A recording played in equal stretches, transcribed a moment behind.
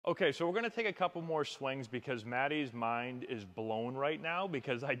Okay, so we're going to take a couple more swings because Maddie's mind is blown right now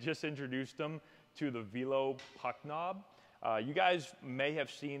because I just introduced him to the Velo puck knob. You guys may have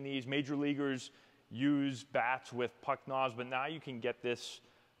seen these. Major leaguers use bats with puck knobs, but now you can get this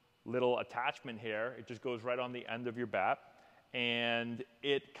little attachment here. It just goes right on the end of your bat, and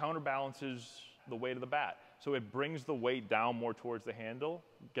it counterbalances the weight of the bat. So it brings the weight down more towards the handle,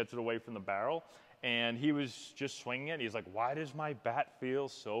 gets it away from the barrel. And he was just swinging it. He's like, why does my bat feel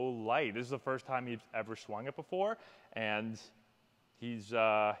so light? This is the first time he's ever swung it before. And he's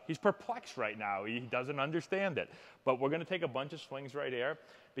perplexed right now. He doesn't understand it. But we're going to take a bunch of swings right here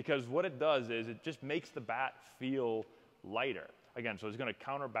because what it does is it just makes the bat feel lighter. Again, so it's going to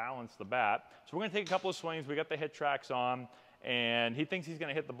counterbalance the bat. So we're going to take a couple of swings. We got the hit tracks on. And he thinks he's going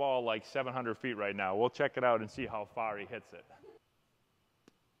to hit the ball like 700 feet right now. We'll check it out and see how far he hits it.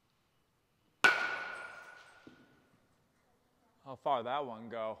 How far did that one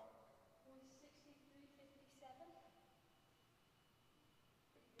go? 163, 57.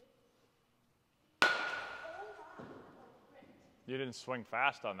 You didn't swing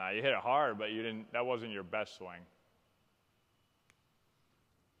fast on that. You hit it hard, but you didn't. That wasn't your best swing.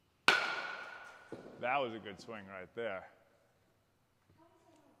 That was a good swing right there.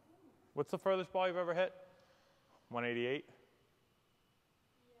 What's the furthest ball you've ever hit? 188?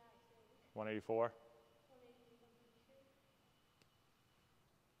 184?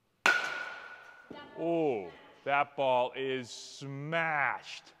 Oh, that ball is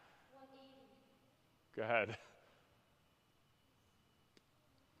smashed. 180. Go ahead.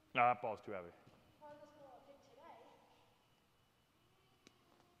 No, that ball's too heavy. Farthest ball I've hit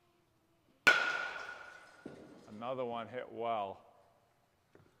today. Another one hit well.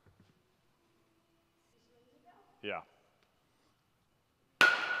 Yeah.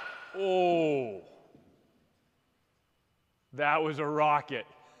 Oh, that was a rocket.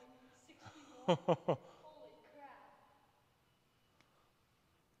 61. Holy crap.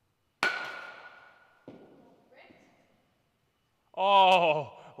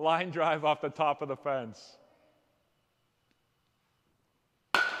 Oh, line drive off the top of the fence.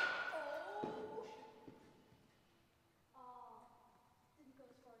 Didn't go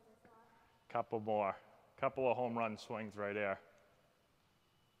as far as I thought. Couple more. Couple of home run swings right there.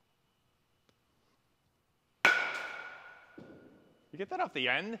 You get that off the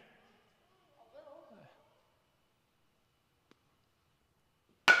end? A little.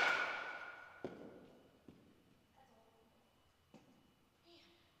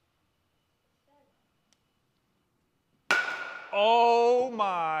 Oh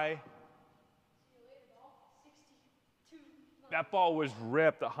my. See you later, ball. 62. That ball was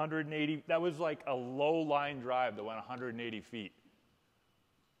ripped 180. That was like a low line drive that went 180 feet.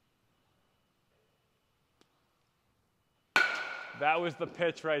 That was the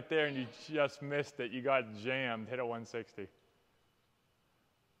pitch right there, and you just missed it. You got jammed, hit a 160.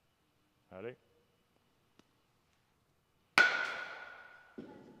 Ready?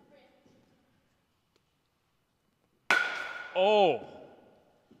 Oh,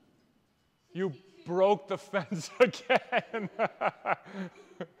 you broke the fence again.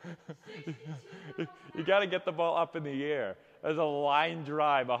 You got to get the ball up in the air. There's a line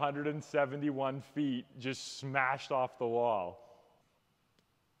drive, 171 feet, just smashed off the wall.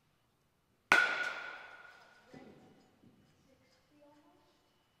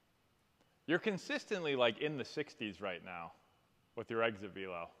 You're consistently like in the 60s right now with your exit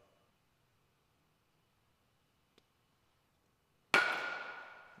velo.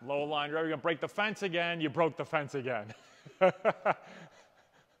 Low line drive, you're going to break the fence again. You broke the fence again. I can't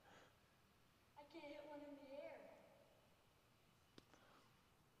hit one in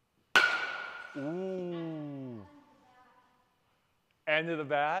the air. Ooh. End of the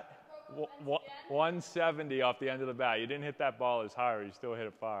bat. 170 off the end of the bat. You didn't hit that ball as hard. You still hit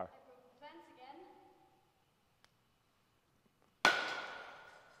it far. I broke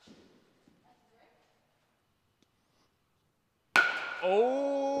the fence again. That's a brick.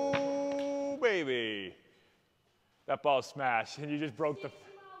 Oh, baby. That ball smashed, and you just broke the...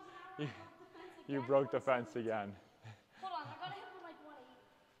 You broke the fence again. Hold on, I gotta hit one like 180.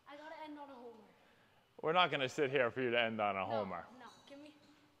 I gotta end on a homer. We're not going to sit here for you to end on a homer. No, give me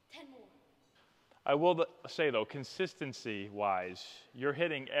 10 more. I will say, though, consistency-wise, you're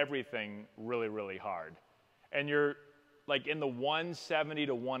hitting everything really, really hard. And you're like in the 170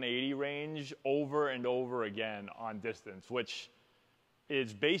 to 180 range over and over again on distance, which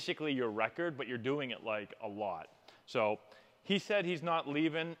is basically your record, but you're doing it like a lot. So he said he's not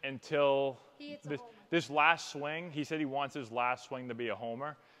leaving until this last swing. He said he wants his last swing to be a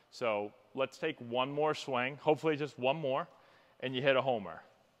homer. So let's take one more swing, hopefully just one more, and you hit a homer.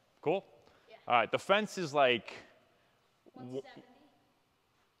 Cool? Yeah. All right, the fence is like, 170.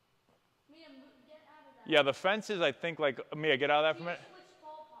 Mia, get out of that. yeah, the fence is, I think, like, Mia, get out of that for a minute. Switch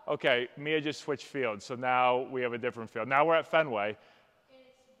ballpark. Okay, Mia just switched fields, so now we have a different field. Now we're at Fenway. And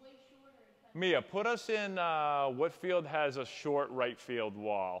it's way shorter in Mia, put us in, what field has a short right field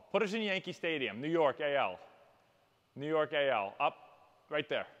wall? Put us in Yankee Stadium, New York, AL. New York, AL. Up, right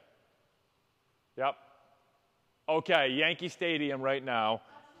there. Yep. Okay, Yankee Stadium right now.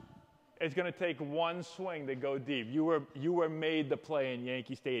 It's going to take one swing to go deep. You were made to play in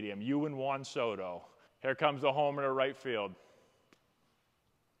Yankee Stadium. You and Juan Soto. Here comes the homer to right field.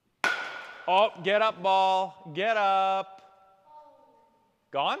 Oh, get up, ball. Get up.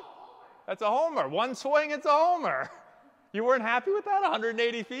 Gone? That's a homer. One swing, it's a homer. You weren't happy with that?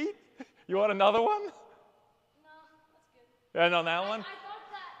 180 feet? You want another one? No, that's good. And on that one? I thought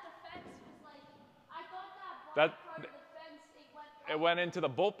that the fence was like, I thought that That- black part of the fence, It went into the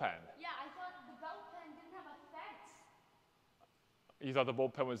bullpen. yeah, I thought the bullpen didn't have a fence. You thought the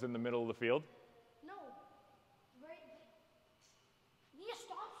bullpen was in the middle of the field? No. Right. Mia,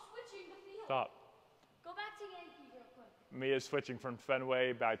 stop switching the field. Stop. Go back to Yankee real quick. Mia's switching from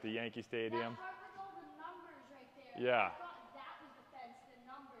Fenway back to Yankee Stadium. That part with all the numbers right there. Yeah. I thought that was the fence, the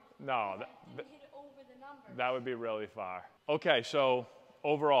numbers. No, because I didn't hit it over the numbers. That would be really far. Okay, so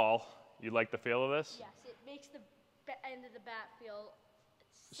overall, you like the feel of this? Yes, it makes the end of the bat feel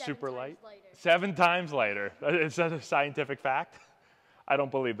Super light? lighter. 7 times lighter. Is that a scientific fact? I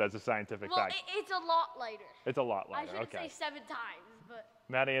don't believe that's a scientific Well, fact. it's a lot lighter. It's a lot I lighter. shouldn't Okay. say 7 times, but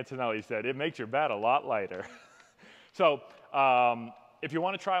Matty Antonelli said it makes your bat a lot lighter. So if you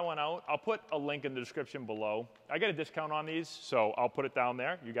want to try one out, I'll put a link in the description below. I get a discount on these, so I'll put it down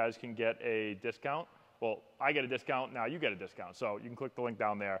there. You guys can get a discount. Well, I get a discount, now you get a discount. So you can click the link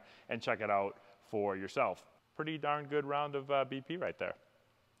down there and check it out for yourself. Pretty darn good round of BP right there.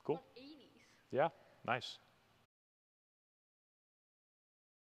 Cool? 80s. Yeah, nice.